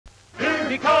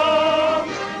he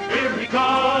comes, here he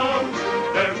comes.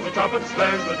 There's the trumpets,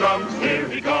 there's the drums, here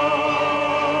he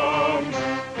comes.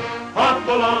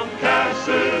 Hopalong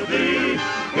Cassidy,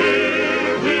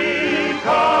 here he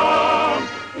comes.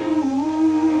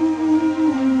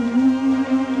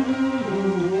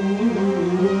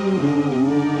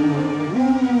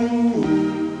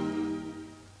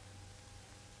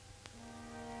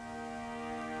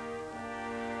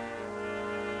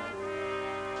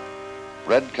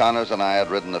 Red Connors and I had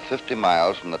ridden the 50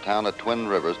 miles from the town of Twin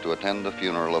Rivers to attend the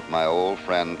funeral of my old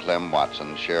friend Clem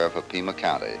Watson, sheriff of Pima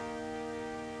County.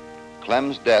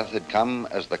 Clem's death had come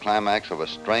as the climax of a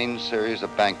strange series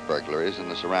of bank burglaries in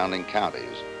the surrounding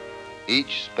counties,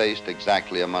 each spaced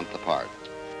exactly a month apart.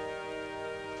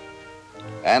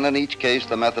 And in each case,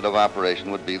 the method of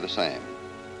operation would be the same.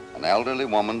 An elderly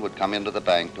woman would come into the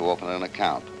bank to open an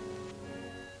account.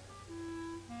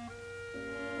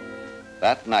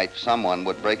 That night, someone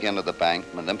would break into the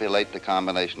bank, manipulate the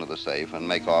combination of the safe, and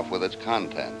make off with its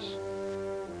contents.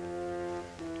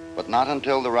 But not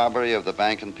until the robbery of the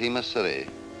bank in Pima City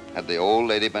had the old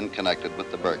lady been connected with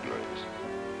the burglaries.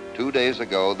 2 days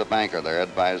ago, the banker there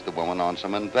advised the woman on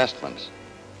some investments.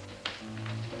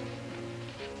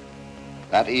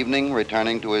 That evening,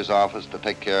 returning to his office to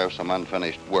take care of some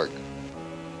unfinished work,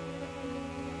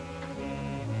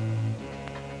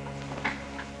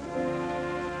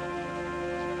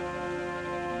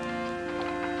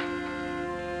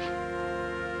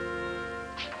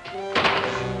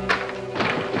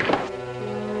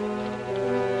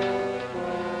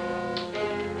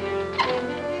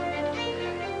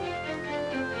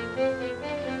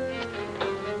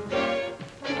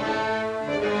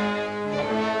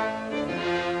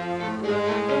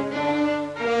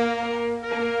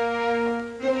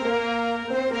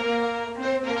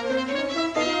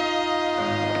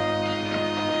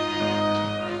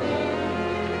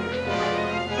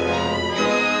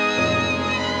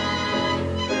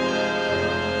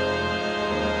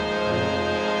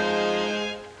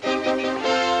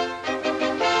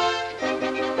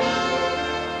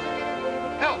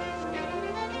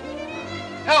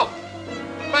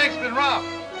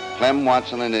 Clem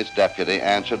Watson and his deputy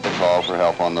answered the call for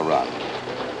help on the run.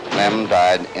 Clem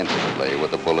died instantly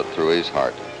with a bullet through his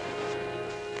heart.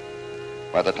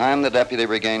 By the time the deputy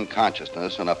regained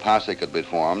consciousness and a posse could be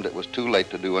formed, it was too late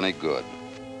to do any good.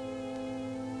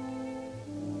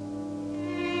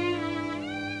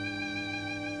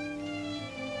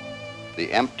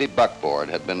 The empty buckboard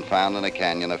had been found in a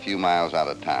canyon a few miles out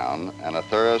of town, and a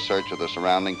thorough search of the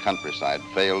surrounding countryside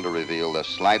failed to reveal the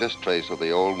slightest trace of the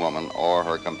old woman or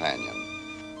her companion.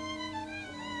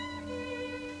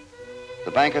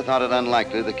 The banker thought it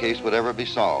unlikely the case would ever be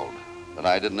solved, but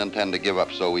I didn't intend to give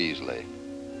up so easily.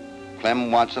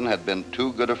 Clem Watson had been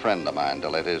too good a friend of mine to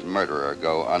let his murderer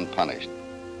go unpunished.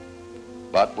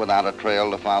 But without a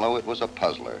trail to follow, it was a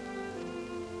puzzler.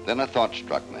 Then a thought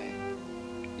struck me.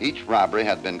 Each robbery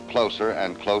had been closer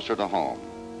and closer to home.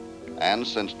 And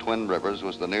since Twin Rivers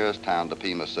was the nearest town to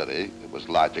Pima City, it was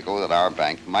logical that our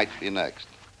bank might be next.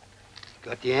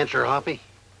 Got the answer, Hoppy?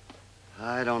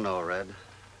 I don't know, Red.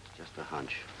 It's just a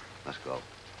hunch. Let's go.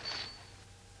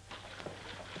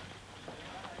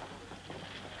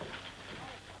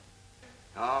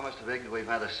 Oh, Mr. Biggs, we've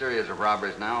had a series of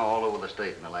robberies now all over the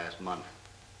state in the last month.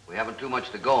 We haven't too much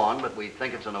to go on, but we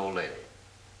think it's an old lady.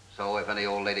 So if any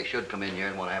old lady should come in here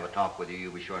and want to have a talk with you, you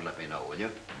be sure and let me know, will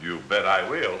you? You bet I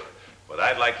will. But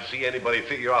I'd like to see anybody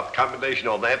figure out the combination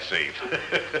on that safe.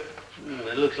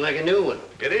 It looks like a new one.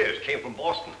 It is. Came from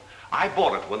Boston. I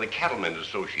bought it when the Cattlemen's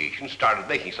Association started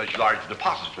making such large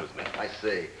deposits with me. I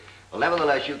see. Well,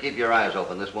 nevertheless, you keep your eyes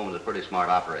open. This woman's a pretty smart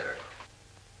operator.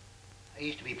 I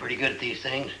used to be pretty good at these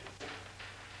things.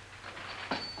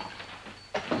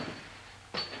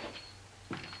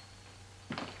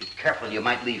 Careful, you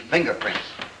might leave fingerprints.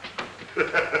 I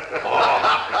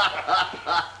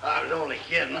was only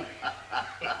kidding.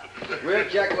 We'll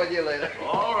check with you later.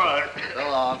 All right. So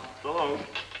long. So long.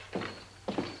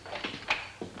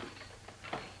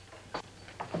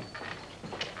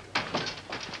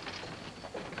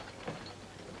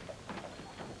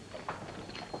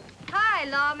 Hi,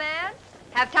 lawman.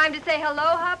 Have time to say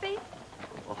hello, Hoppy?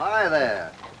 Well, hi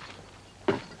there.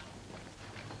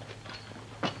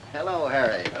 Hello,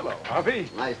 Harry. Hello, Hoppy.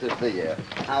 Nice to see you.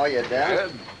 How are you, Dad?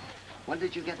 Good. When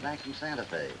did you get back from Santa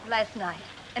Fe? Last night.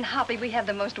 And Hoppy, we have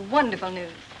the most wonderful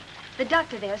news. The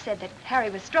doctor there said that Harry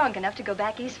was strong enough to go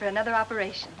back east for another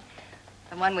operation.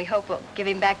 The one we hope will give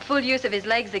him back full use of his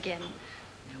legs again.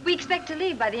 We expect to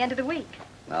leave by the end of the week.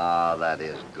 Oh, that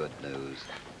is good news.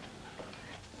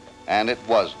 And it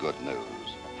was good news.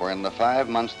 for in the 5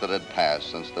 months that had passed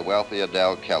since the wealthy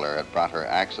Adele Keller had brought her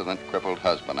accident-crippled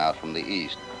husband out from the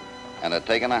east and had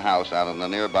taken a house out in the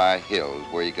nearby hills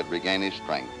where he could regain his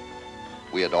strength,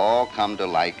 we had all come to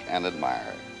like and admire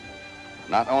her,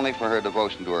 not only for her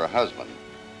devotion to her husband,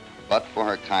 but for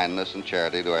her kindness and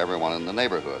charity to everyone in the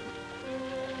neighborhood.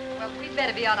 Well, we'd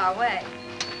better be on our way.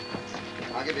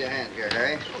 I'll give you a hand here,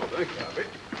 Harry. Oh, thank you, Hoppy.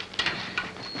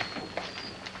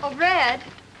 Oh, Red.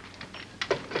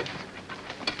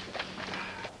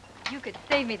 You could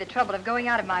save me the trouble of going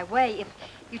out of my way if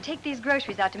you take these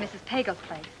groceries out to Mrs. Pagel's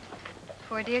place.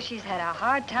 Poor dear, she's had a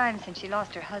hard time since she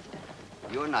lost her husband.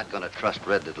 You're not going to trust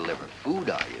Red to deliver food,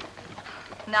 are you?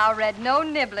 Now, Red, no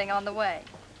nibbling on the way.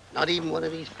 Not even one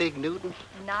of these fig Newtons?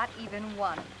 Not even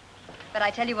one. But I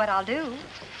tell you what I'll do.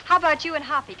 How about you and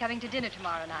Hoppy coming to dinner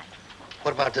tomorrow night?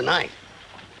 What about tonight?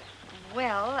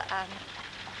 Well,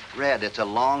 Red, it's a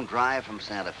long drive from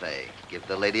Santa Fe. Give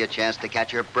the lady a chance to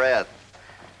catch her breath.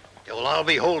 Yeah, well, I'll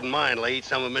be holding mine till I eat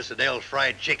some of Miss Adele's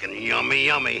fried chicken. Yummy,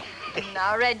 yummy.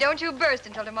 now, Red, don't you burst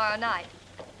until tomorrow night.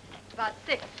 About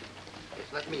 6.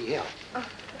 Just let me help.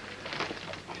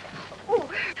 Oh.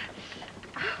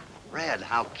 Red,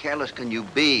 how careless can you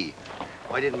be?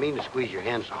 Oh, I didn't mean to squeeze your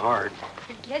hand so hard.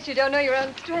 I guess you don't know your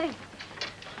own strength.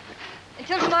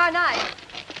 Until tomorrow night.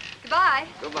 Goodbye.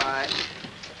 Goodbye.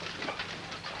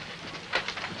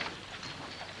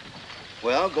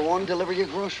 Well, go on and deliver your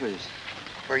groceries.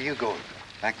 Where are you going?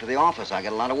 Back to the office. I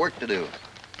got a lot of work to do.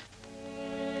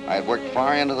 I had worked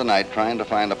far into the night trying to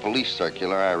find a police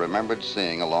circular I remembered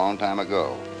seeing a long time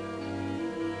ago.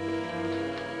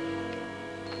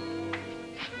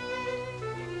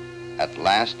 At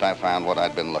last, I found what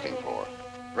I'd been looking for.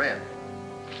 Red.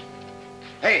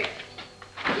 Hey!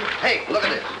 Hey, look at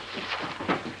this.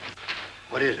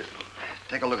 What is it?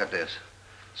 Take a look at this.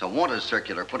 It's a wanted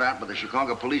circular put out by the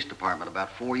Chicago Police Department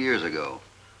about 4 years ago.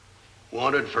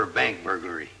 Wanted for bank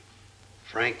burglary.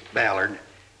 Frank Ballard,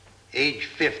 age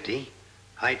 50,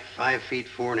 height 5 feet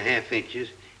 4.5 inches.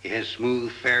 He has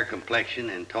smooth, fair complexion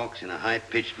and talks in a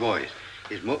high-pitched voice.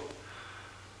 His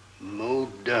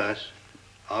modus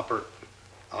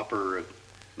Operandi.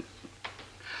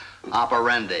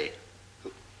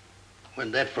 When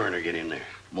did that foreigner get in there?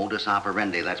 Modus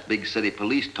operandi. That's big city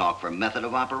police talk for method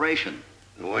of operation.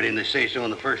 Why didn't they say so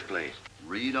in the first place?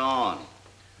 Read on.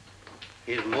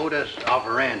 His modus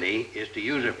operandi is to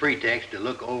use a pretext to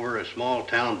look over a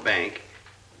small-town bank,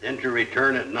 then to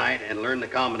return at night and learn the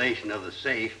combination of the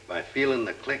safe by feeling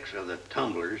the clicks of the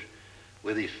tumblers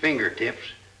with his fingertips,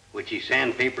 which he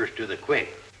sandpapers to the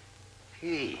quick.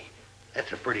 Gee,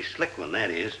 that's a pretty slick one,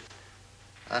 that is.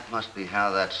 That must be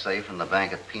how that safe in the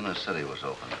bank at Pima City was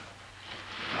opened.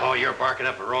 Oh, you're barking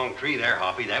up the wrong tree there,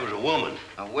 Hoppy. That was a woman.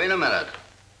 Now, wait a minute.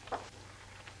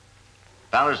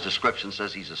 Ballard's description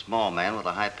says he's a small man with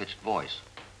a high-pitched voice.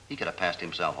 He could have passed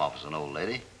himself off as an old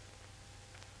lady.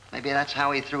 Maybe that's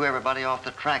how he threw everybody off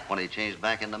the track when he changed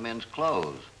back into men's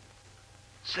clothes.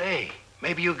 Say,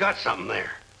 maybe you got something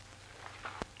there.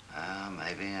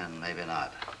 Maybe and maybe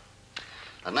not.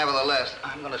 But nevertheless,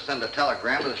 I'm going to send a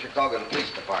telegram to the Chicago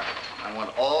Police Department. I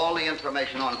want all the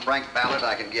information on Frank Ballard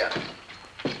I can get.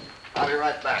 I'll be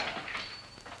right back.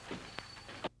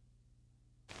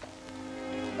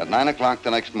 At 9 o'clock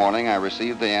the next morning, I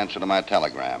received the answer to my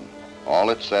telegram. All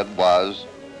it said was,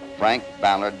 Frank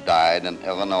Ballard died in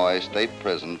Illinois State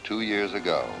Prison 2 years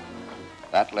ago.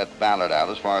 That let Ballard out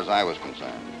as far as I was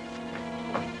concerned.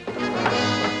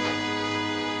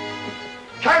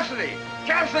 Cassidy!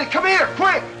 Cassidy, come here,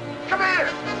 quick! Come here!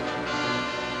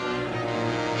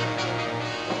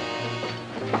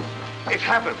 It's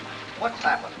happened. What's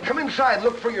happened? Come inside,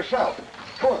 look for yourself.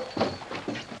 Come on.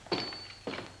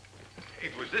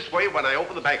 It was this way when I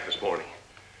opened the bank this morning.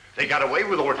 They got away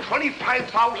with over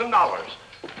 $25,000. Well,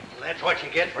 that's what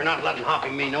you get for not letting Hoppy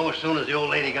and me know as soon as the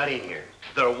old lady got in here.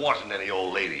 There wasn't any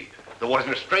old lady. There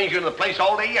wasn't a stranger in the place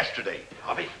all day yesterday.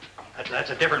 Hoppy, that's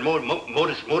a different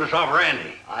modus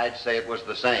operandi. I'd say it was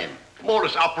the same.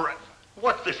 Modus operandi.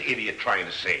 What's this idiot trying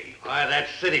to say? Why,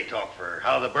 that's city talk for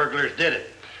how the burglars did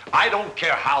it. I don't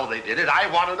care how they did it.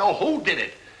 I want to know who did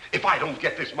it. If I don't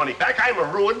get this money back, I'm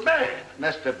a ruined man.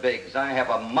 Mr. Biggs, I have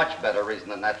a much better reason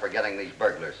than that for getting these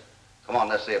burglars. Come on,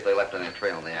 let's see if they left any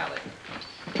trail in the alley.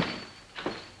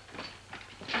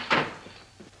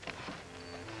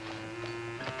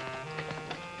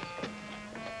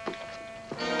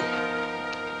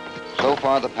 So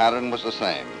far, the pattern was the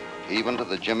same, even to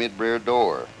the jimmied rear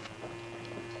door.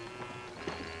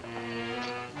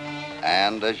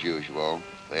 And, as usual,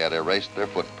 they had erased their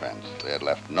footprints. They had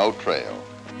left no trail.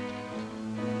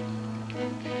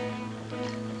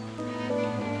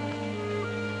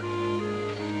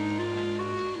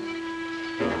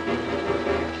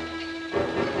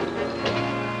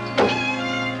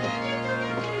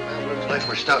 Well, if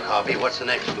we're stuck, Hoppy, what's the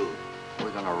next move?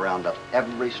 We're going to round up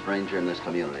every stranger in this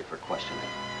community for questioning.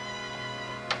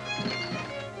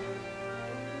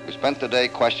 We spent the day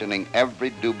questioning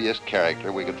every dubious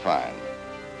character we could find.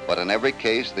 But in every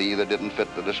case, they either didn't fit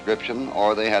the description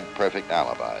or they had perfect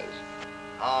alibis.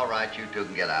 All right, you two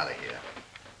can get out of here.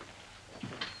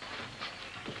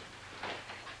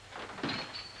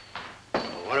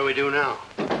 Well, what do we do now?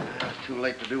 It's too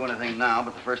late to do anything now,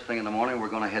 but the first thing in the morning, we're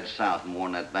going to head south and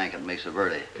warn that bank at Mesa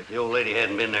Verde. If the old lady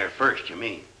hadn't been there first, you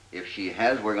mean? If she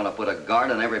has, we're going to put a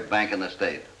guard on every bank in the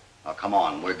state. Now, come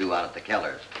on, we're due out at the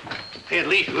Kellers. Hey, at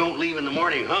least we won't leave in the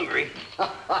morning hungry.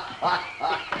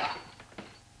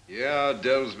 Yeah,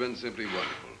 Dell's been simply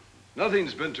wonderful.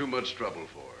 Nothing's been too much trouble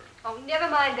for her. Oh, never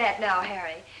mind that now,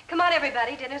 Harry. Come on,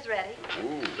 everybody. Dinner's ready.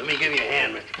 Ooh. Let me give you a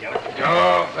hand, Mr. Keller.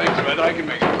 Oh, thanks, Red. I can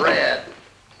make it. Red.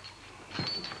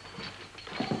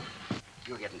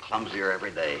 You're getting clumsier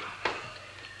every day.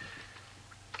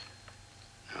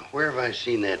 Now, where have I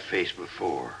seen that face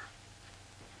before?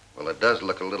 Well, it does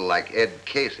look a little like Ed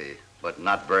Casey, but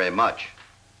not very much.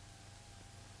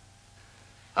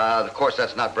 Of course,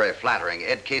 that's not very flattering.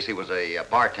 Ed Casey was a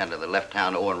bartender that left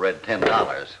town owing Red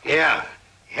 $10. Yeah.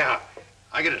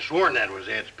 I could have sworn that was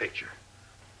Ed's picture.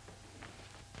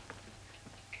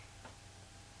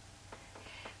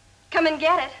 Come and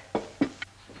get it.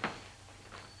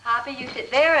 Hoppy, you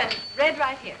sit there, and Red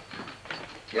right here.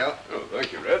 Yeah? Oh,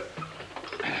 thank you, Red.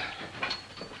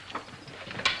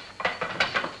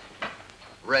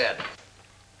 Red.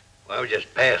 Well, I was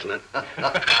just passing it. Have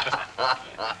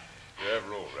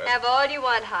roll, Red. Have all you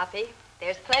want, Hoppy.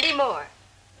 There's plenty more.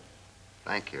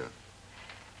 Thank you.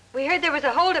 We heard there was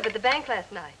a holdup at the bank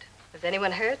last night. Was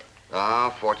anyone hurt?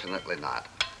 Oh, fortunately not.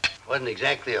 Wasn't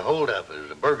exactly a holdup. It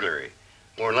was a burglary.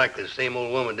 More than likely the same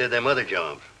old woman did them other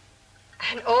jobs.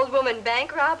 An old woman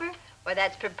bank robber? Well,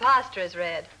 that's preposterous,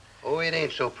 Red. Oh, it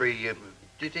ain't so pretty. It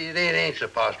ain't so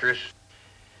preposterous.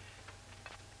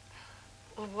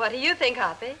 What do you think,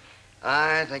 Hoppy?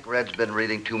 I think Red's been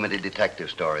reading too many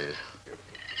detective stories.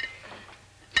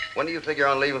 When do you figure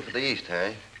on leaving for the East,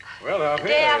 Harry? Well, Hoppy.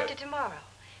 Day after tomorrow.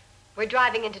 We're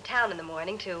driving into town in the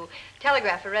morning to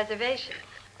telegraph a reservation.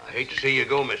 I hate to see you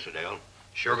go, Miss Adele.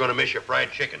 Sure gonna miss your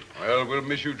fried chicken. Well, we'll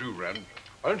miss you too, Red.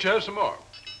 Why don't you have some more?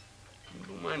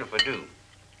 Don't mind if I do.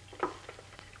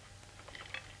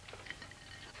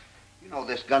 You know,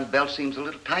 this gun belt seems a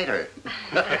little tighter.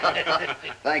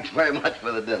 Thanks very much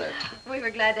for the dinner. We were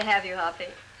glad to have you, Hoppy.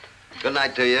 Good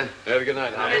night to you. Have a good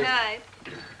night, Hoppy. Good night.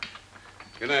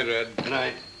 Good night, Red. Good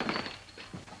night.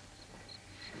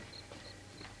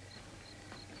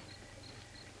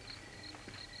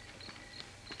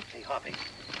 Hey, Hoppy.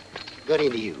 Good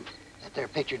into you. That there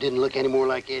picture didn't look any more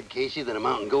like Ed Casey than a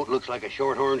mountain goat looks like a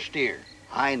short-horned steer.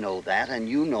 I know that, and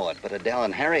you know it, but Adele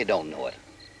and Harry don't know it.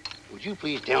 Would you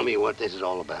please tell me what this is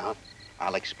all about?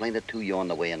 I'll explain it to you on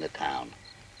the way into town.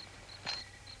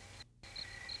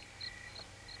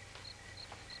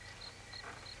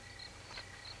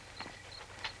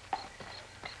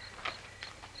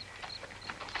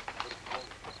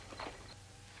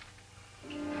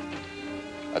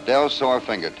 Adele's sore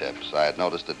fingertips, I had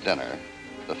noticed at dinner,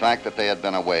 the fact that they had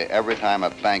been away every time a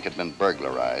bank had been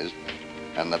burglarized,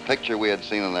 and the picture we had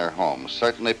seen in their home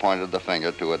certainly pointed the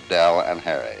finger to Adele and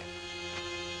Harry.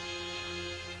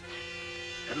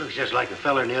 That looks just like the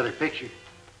feller in the other picture.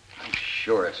 I'm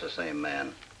sure it's the same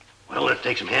man. Well, let's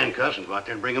take some handcuffs and go out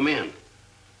there and bring him in.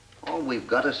 All we've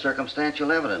got is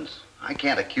circumstantial evidence. I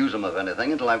can't accuse them of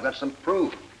anything until I've got some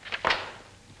proof.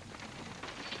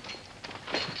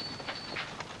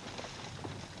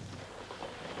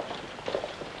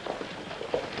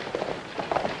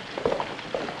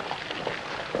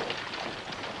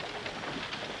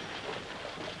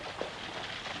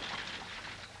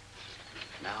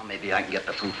 Now maybe I can get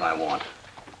the proof I want.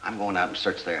 I'm going out and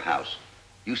search their house.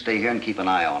 You stay here and keep an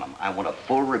eye on them. I want a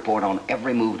full report on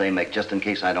every move they make, just in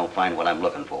case I don't find what I'm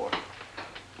looking for.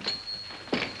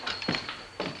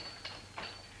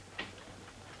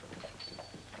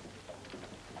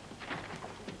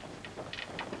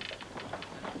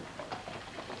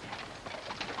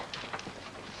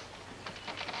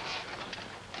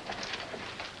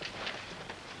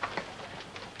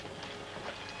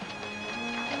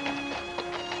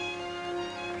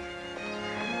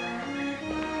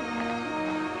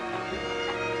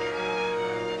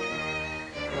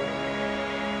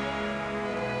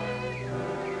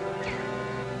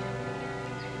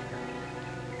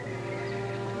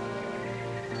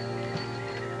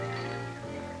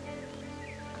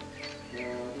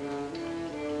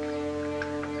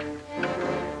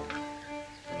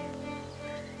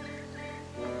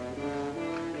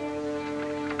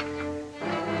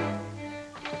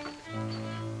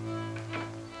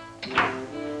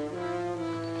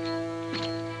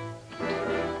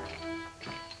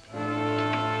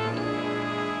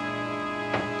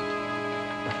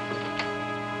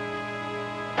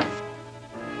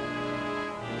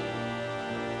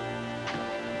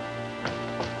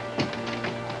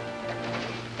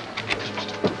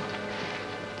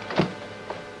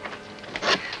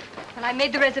 I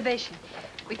made the reservation.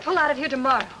 We pull out of here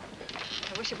tomorrow.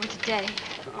 I wish it were today.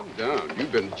 Calm down.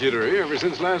 You've been jittery ever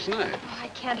since last night. Oh, I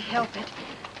can't help it.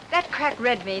 That crack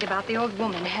Red made about the old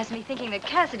woman has me thinking that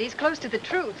Cassidy's close to the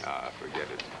truth. Ah, forget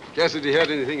it. If Cassidy had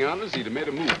anything on us, he'd have made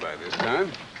a move by this time.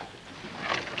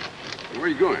 Where are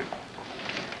you going?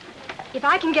 If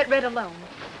I can get Red alone,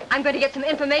 I'm going to get some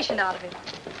information out of him.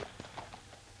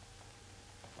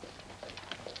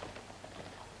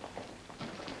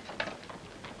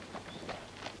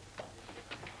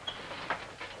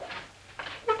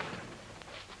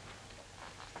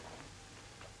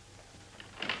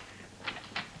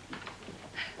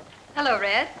 Hello,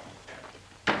 Red.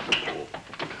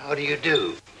 How do you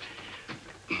do?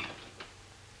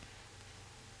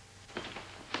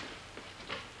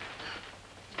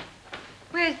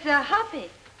 Where's Hoppy?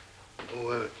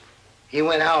 Oh, he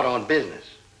went out on business.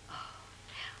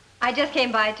 I just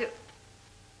came by to...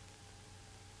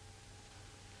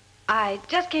 I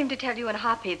just came to tell you and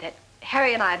Hoppy that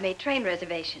Harry and I have made train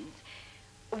reservations.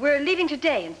 We're leaving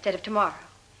today instead of tomorrow.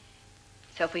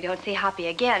 So if we don't see Hoppy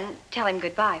again, tell him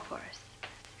goodbye for us.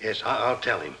 Yes, I'll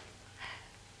tell him.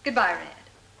 Goodbye, Red.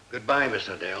 Goodbye, Miss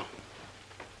Adele.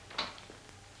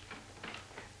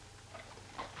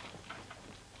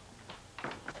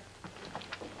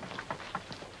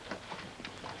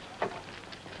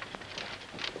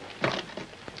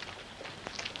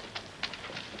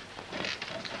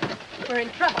 We're in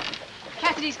trouble.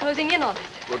 Cassidy's closing in on us.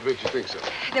 What makes you think so?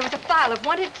 There was a file of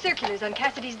wanted circulars on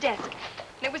Cassidy's desk,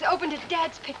 and it was opened to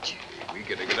Dad's picture. We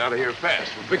gotta get out of here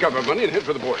fast. We'll pick up our money and head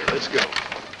for the border. Let's go.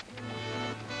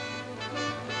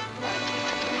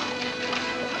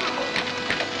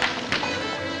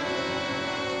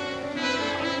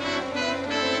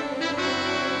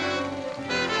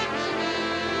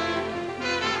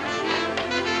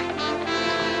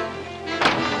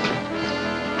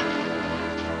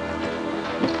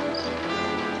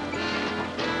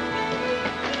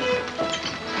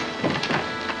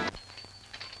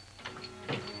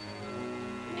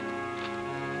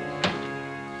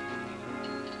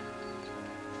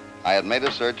 I had made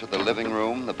a search of the living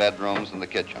room, the bedrooms, and the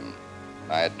kitchen.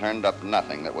 I had turned up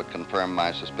nothing that would confirm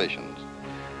my suspicions.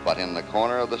 But in the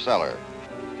corner of the cellar,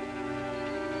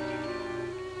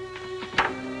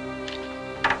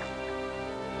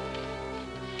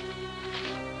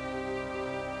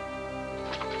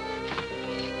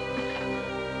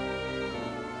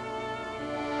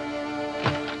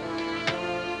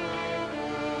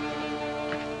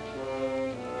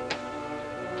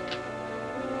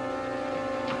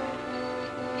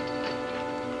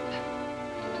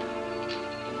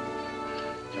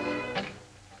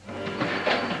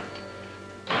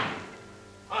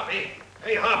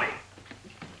 Hey, Hoppy.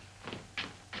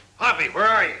 Hoppy, where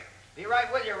are you? Be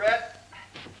right with you, Red.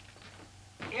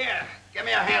 Yeah, give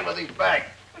me a hand with these bags.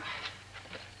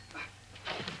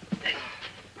 The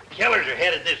killers are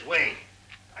headed this way.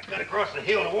 I cut across the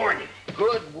hill to warn you.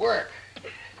 Good work.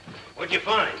 What'd you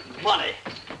find? Money.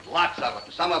 Lots of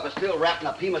it. Some of it still wrapped in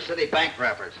the Pima City bank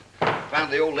wrappers.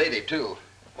 Found the old lady, too.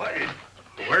 What?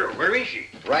 Where is she?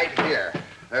 Right here.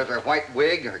 There's her white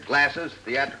wig, her glasses,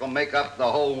 theatrical makeup, the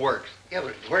whole works. Yeah,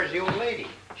 but where's the old lady?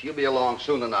 She'll be along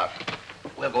soon enough.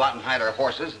 We'll go out and hide our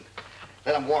horses and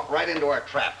let them walk right into our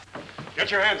trap.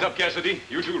 Get your hands up, Cassidy.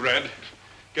 You too, Red.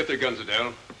 Get their guns,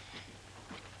 Adele.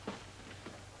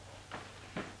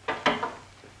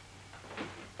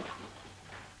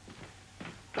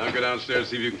 Now go downstairs,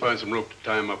 see if you can find some rope to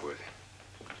tie him up with.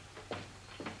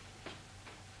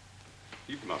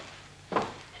 Keep him up.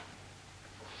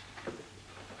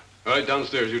 All right,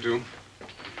 downstairs, you two.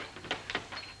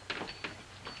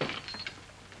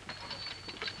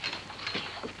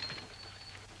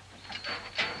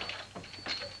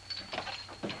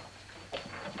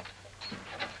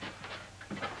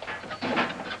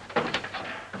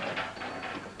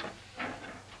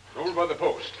 Over by the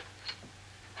post.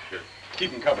 Here,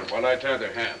 keep them covered while I tie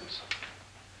their hands.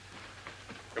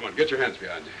 Come on, get your hands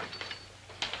behind you.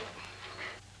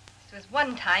 This was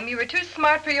one time you were too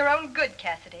smart for your own good,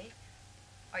 Cassidy.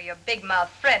 Or your big-mouth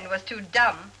friend was too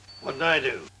dumb. What did I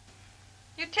do?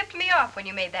 You tipped me off when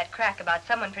you made that crack about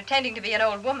someone pretending to be an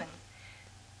old woman.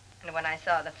 And when I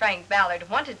saw the Frank Ballard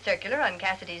wanted circular on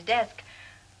Cassidy's desk,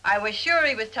 I was sure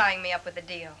he was tying me up with a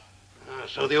deal.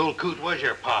 So the old coot was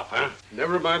your pop, huh?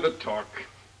 Never mind the talk.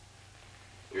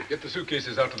 You get the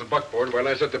suitcases out to the buckboard while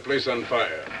I set the place on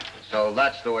fire. So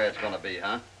that's the way it's going to be,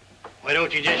 huh? Why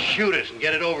don't you just shoot us and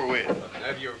get it over with?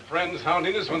 Have your friends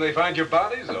hounding us when they find your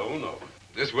bodies? Oh, no.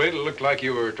 This way it'll look like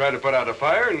you were trying to put out a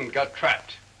fire and got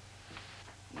trapped.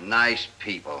 Nice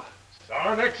people.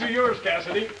 Our necks are yours,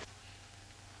 Cassidy.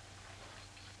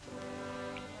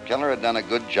 Keller had done a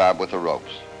good job with the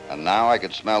ropes, and now I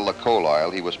could smell the coal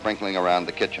oil he was sprinkling around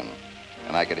the kitchen,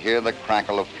 and I could hear the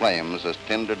crackle of flames as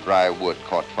tinder dry wood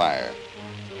caught fire.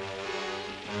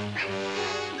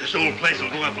 This old place will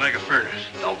go up like a furnace.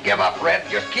 Don't give up, Red.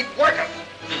 Just keep working.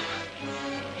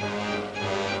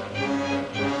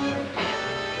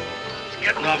 It's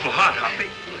getting awful hot, Hoppy.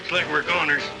 Looks like we're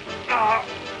goners. Oh,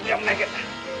 you'll make it.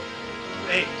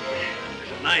 Hey,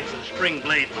 there's a knife with a string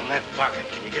blade in the left pocket.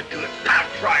 Can you get to it? I'll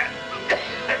try it.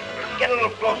 Get a little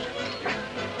closer.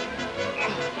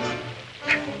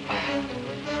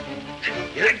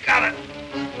 Yeah, I got it.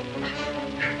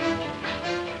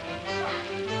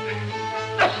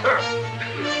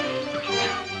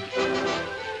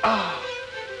 Oh,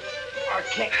 I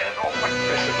can't get it open.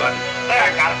 Press the button. There, I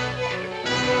got it.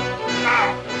 Now,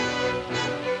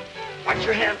 watch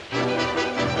your hand.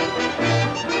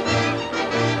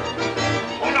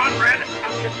 Hold on, Red.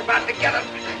 I'm just about to get it.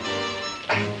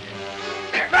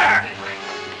 There.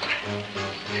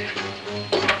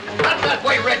 Not that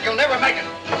way, Red. You'll never make it.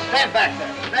 Stand back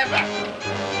there. Stand back.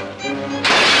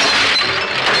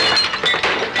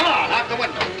 Come on, out the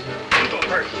window. You go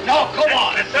first. No, go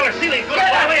on. That cellar ceiling goes Get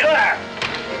all out in. there.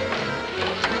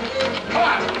 Come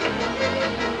on.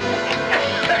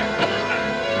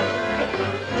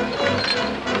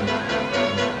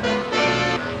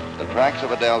 The tracks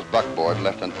of Adele's buckboard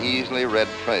left an easily red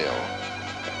trail.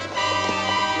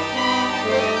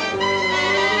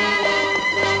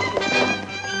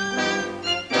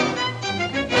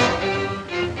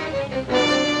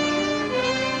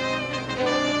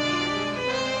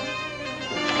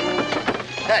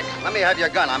 Heck, let me have your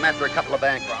gun. I'm after a couple of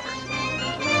bank robbers.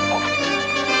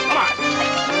 Come on.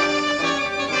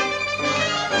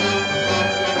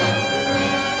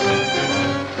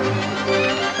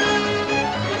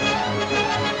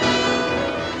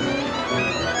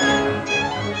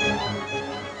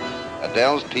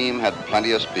 Adele's team had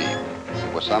plenty of speed.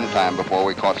 It was some time before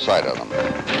we caught sight of them.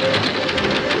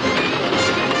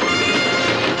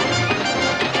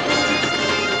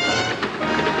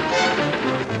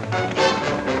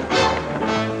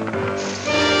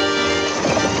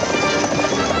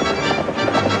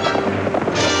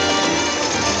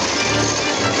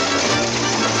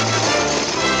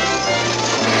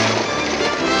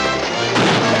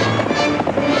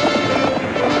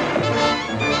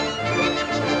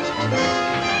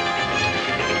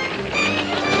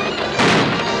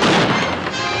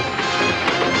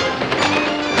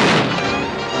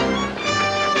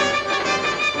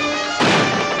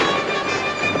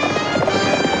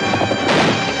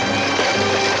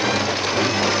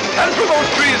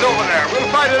 Over there. We'll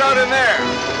fight it out in there.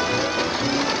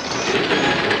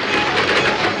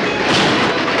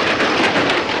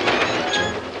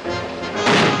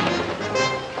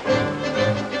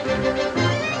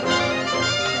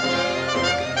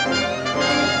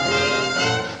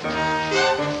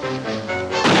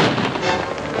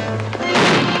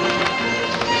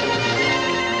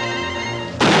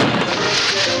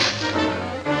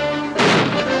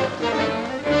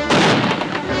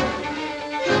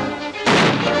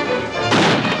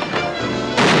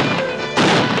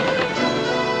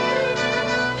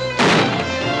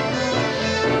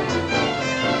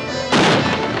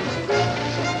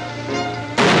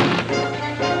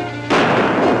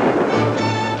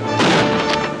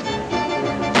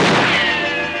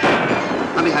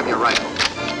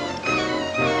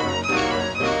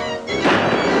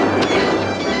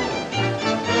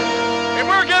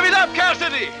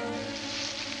 Cassidy!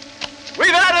 We've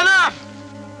had enough!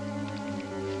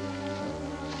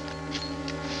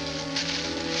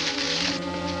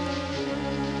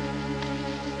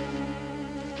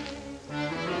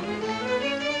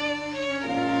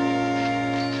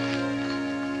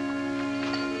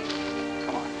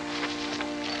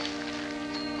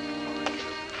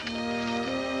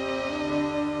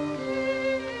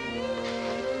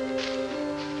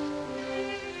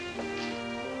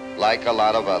 Like a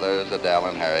lot of others, Adele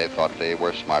and Harry thought they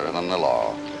were smarter than the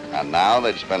law. And now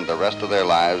they'd spend the rest of their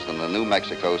lives in the New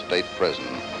Mexico State Prison,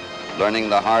 learning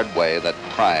the hard way that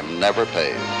crime never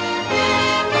pays.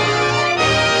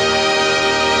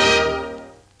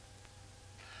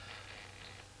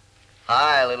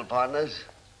 Hi, little partners.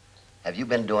 Have you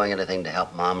been doing anything to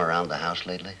help Mom around the house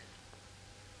lately?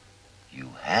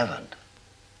 You haven't.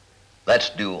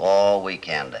 Let's do all we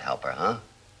can to help her, huh?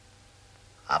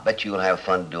 I bet you'll have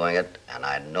fun doing it, and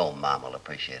I know Mom will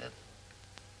appreciate it.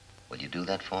 Will you do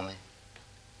that for me?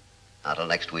 Until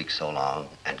next week, so long,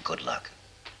 and good luck.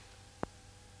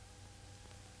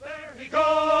 There he goes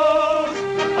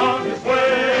on his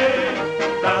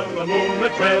way down the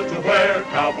moonlit trail to where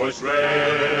cowboys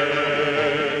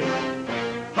stray.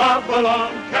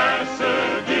 Hopalong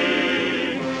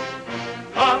Cassidy,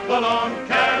 Hopalong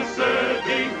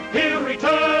Cassidy, he'll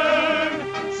return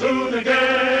soon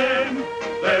again.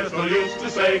 There's no use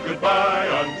to say goodbye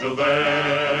until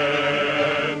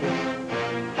then.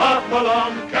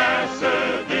 Hopalong